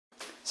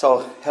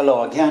So,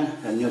 hello again,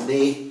 a new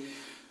day,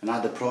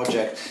 another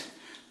project.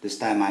 This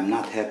time I'm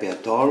not happy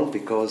at all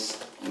because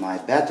my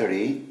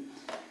battery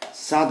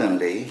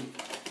suddenly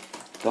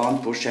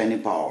don't push any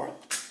power.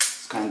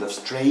 It's kind of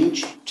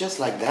strange, just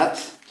like that.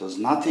 It was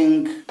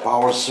nothing,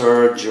 power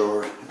surge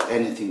or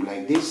anything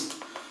like this.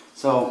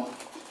 So,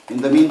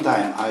 in the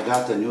meantime, I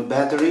got a new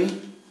battery.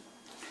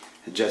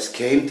 It just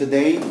came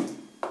today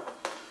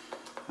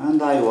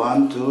and I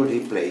want to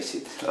replace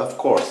it. Of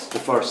course, the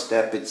first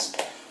step is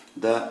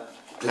the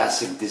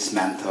classic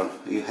dismantle.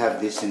 You have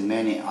this in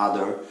many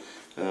other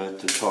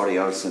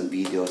tutorials and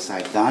videos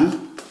I've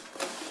done.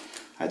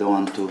 I don't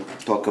want to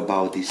talk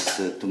about this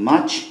too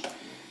much.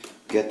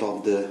 Get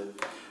off the...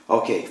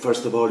 Okay,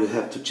 first of all you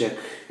have to check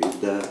if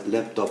the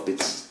laptop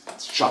is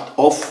shut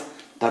off.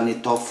 Turn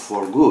it off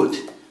for good,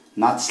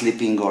 not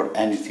sleeping or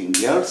anything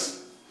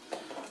else.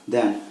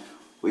 Then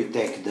we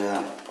take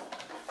the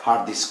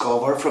hard disk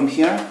cover from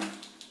here.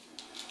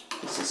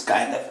 This is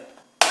kind of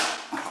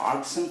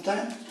hard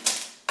sometimes.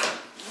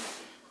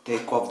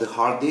 Take off the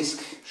hard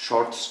disk,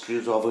 short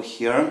screws over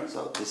here.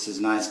 So this is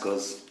nice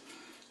because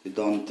you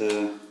don't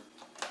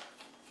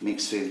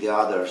mix with the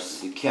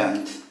others, you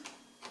can't.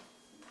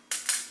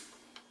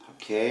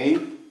 Okay,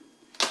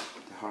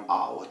 the hard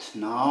out.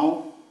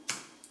 Now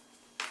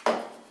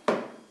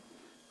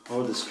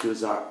all the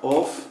screws are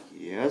off.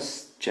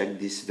 Yes, check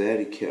this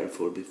very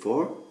careful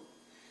before.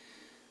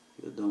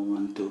 You don't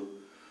want to...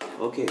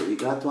 Okay, we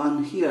got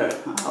one here.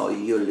 Oh,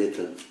 you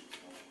little...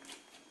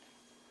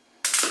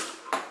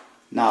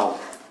 Now,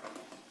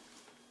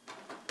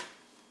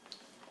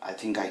 I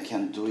think I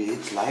can do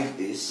it like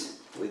this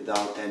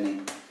without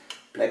any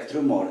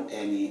plectrum or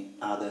any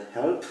other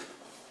help.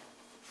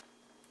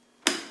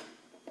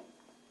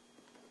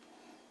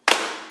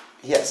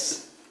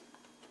 Yes.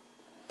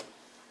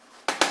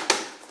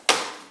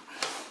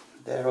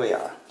 There we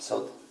are.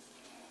 So,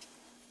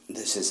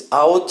 this is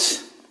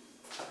out.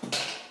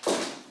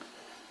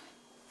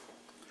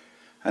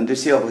 And you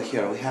see over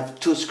here we have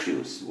two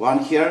screws. One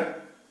here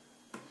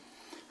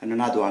and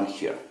another one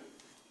here.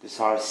 These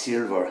are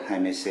silver, I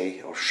may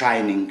say, or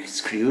shining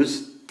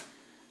screws,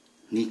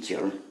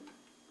 nickel,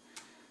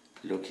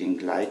 looking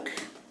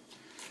like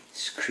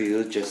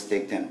screws. Just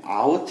take them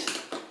out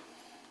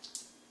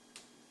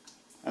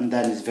and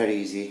then it's very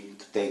easy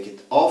to take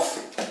it off.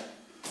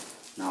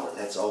 Now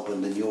let's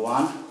open the new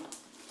one.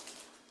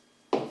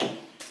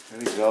 Here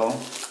we go.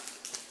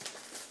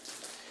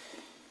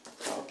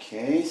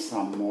 Okay,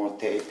 some more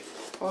tape.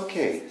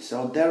 Okay,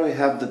 so there we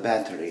have the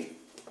battery.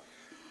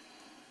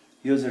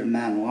 User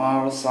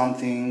manual,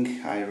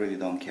 something, I really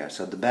don't care.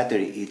 So the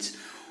battery is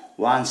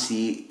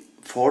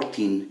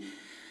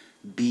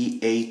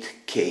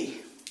AC14B8K.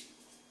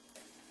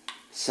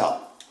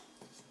 So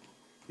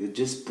you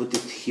just put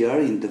it here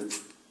in the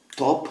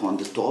top. On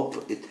the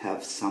top it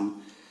has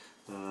some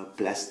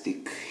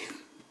plastic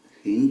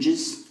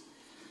hinges.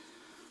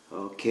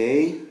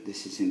 Okay,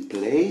 this is in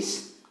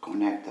place.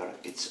 Connector,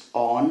 it's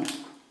on.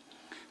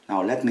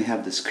 Now let me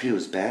have the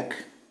screws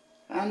back,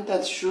 and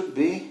that should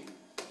be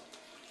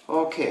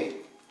okay.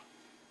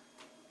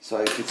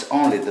 So if it's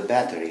only the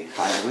battery,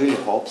 I really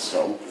hope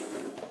so,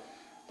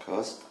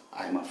 because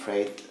I'm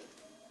afraid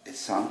it's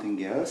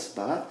something else,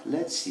 but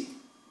let's see.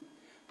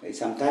 Okay,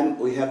 sometimes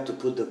we have to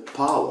put the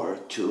power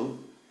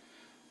too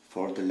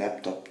for the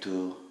laptop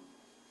to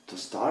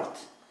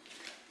start.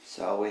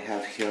 So we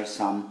have here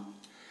some,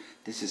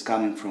 this is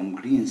coming from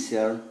Green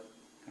Cell,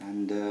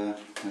 and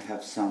we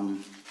have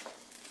some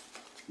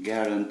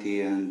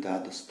guarantee and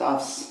other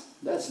stuffs.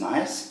 That's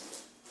nice.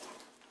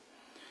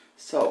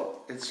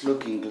 So it's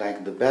looking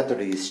like the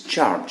battery is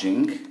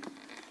charging.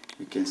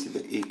 You can see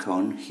the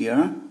icon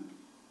here,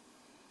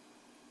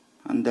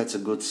 and that's a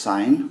good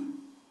sign,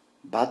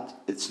 but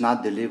it's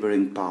not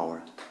delivering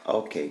power.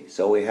 Okay,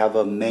 so we have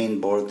a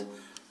mainboard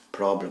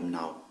problem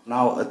now.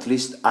 Now at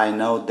least I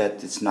know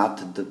that it's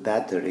not the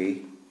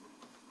battery.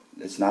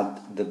 It's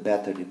not the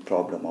battery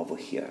problem over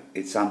here.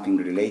 It's something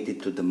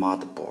related to the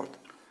motherboard.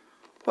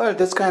 Well,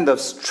 that's kind of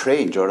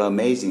strange or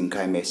amazing,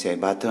 I may say,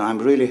 but I'm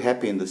really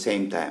happy in the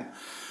same time.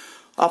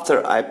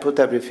 After I put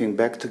everything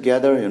back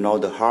together, you know,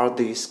 the hard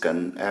disk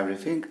and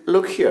everything,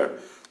 look here.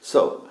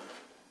 So,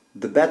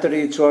 the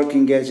battery is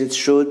working as it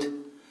should,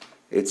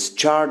 it's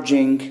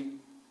charging,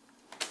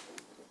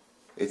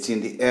 it's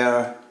in the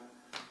air,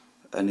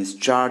 and it's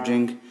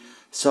charging.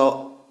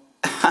 So,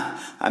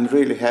 I'm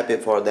really happy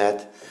for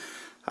that.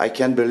 I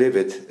can't believe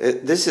it.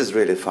 This is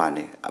really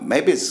funny.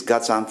 Maybe it's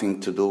got something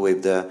to do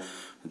with the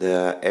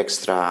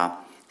extra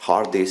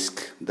hard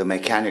disk, the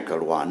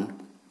mechanical one,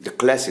 the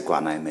classic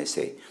one, I may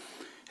say.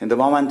 In the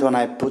moment when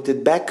I put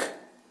it back,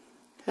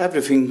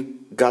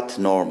 everything got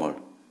normal,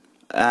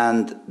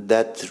 and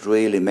that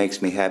really makes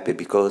me happy,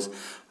 because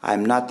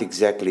I'm not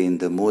exactly in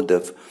the mood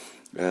of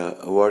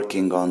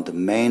working on the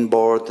main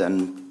board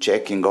and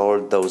checking all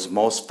those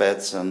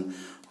MOSFETs and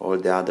all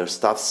the other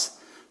stuffs.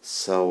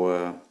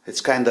 So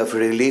it's kind of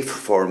relief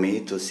for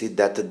me to see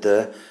that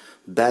the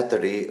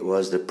battery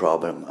was the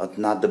problem,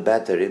 not the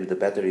battery. The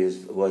battery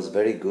was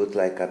very good,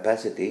 like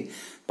capacity,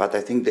 but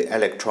I think the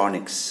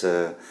electronics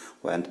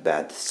went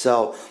bad.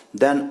 So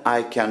then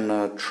I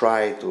can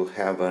try to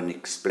have an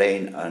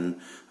explain and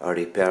a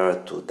repair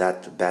to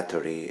that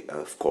battery,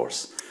 of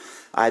course.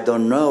 I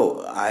don't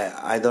know,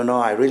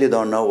 I really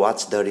don't know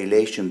what's the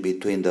relation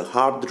between the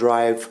hard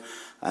drive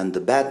and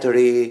the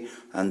battery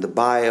and the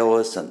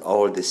BIOS and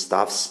all these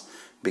stuffs,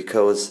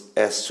 because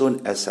as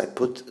soon as I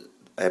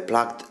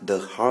plugged the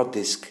hard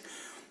disk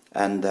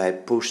and I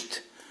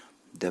pushed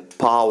the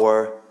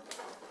power,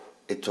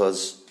 it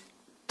was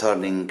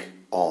turning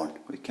on.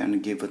 We can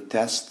give a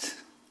test.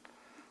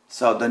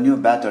 So the new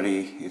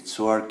battery, it's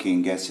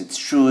working as it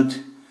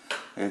should.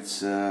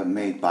 It's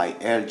made by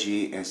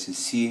LG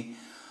SEC,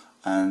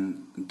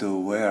 and the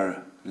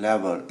wear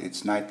level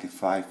it's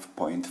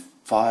 95.5,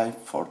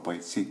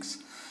 4.6.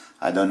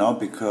 I don't know,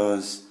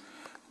 because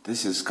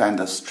this is kind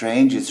of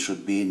strange. It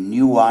should be a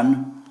new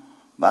one,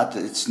 but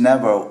it's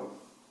never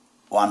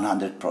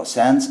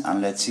 100%.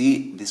 And let's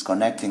see,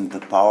 disconnecting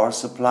the power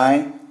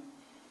supply,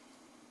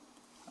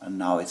 and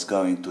now it's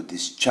going to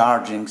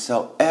discharging.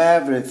 So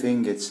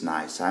everything is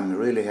nice. I'm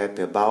really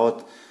happy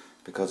about,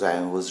 because I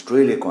was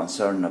really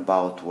concerned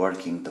about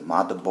working the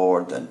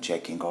motherboard and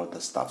checking all the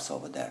stuffs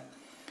over there.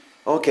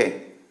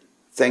 Okay,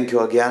 thank you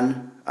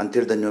again.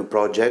 Until the new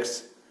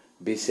projects,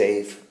 be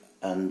safe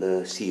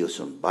and see you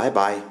soon. Bye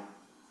bye.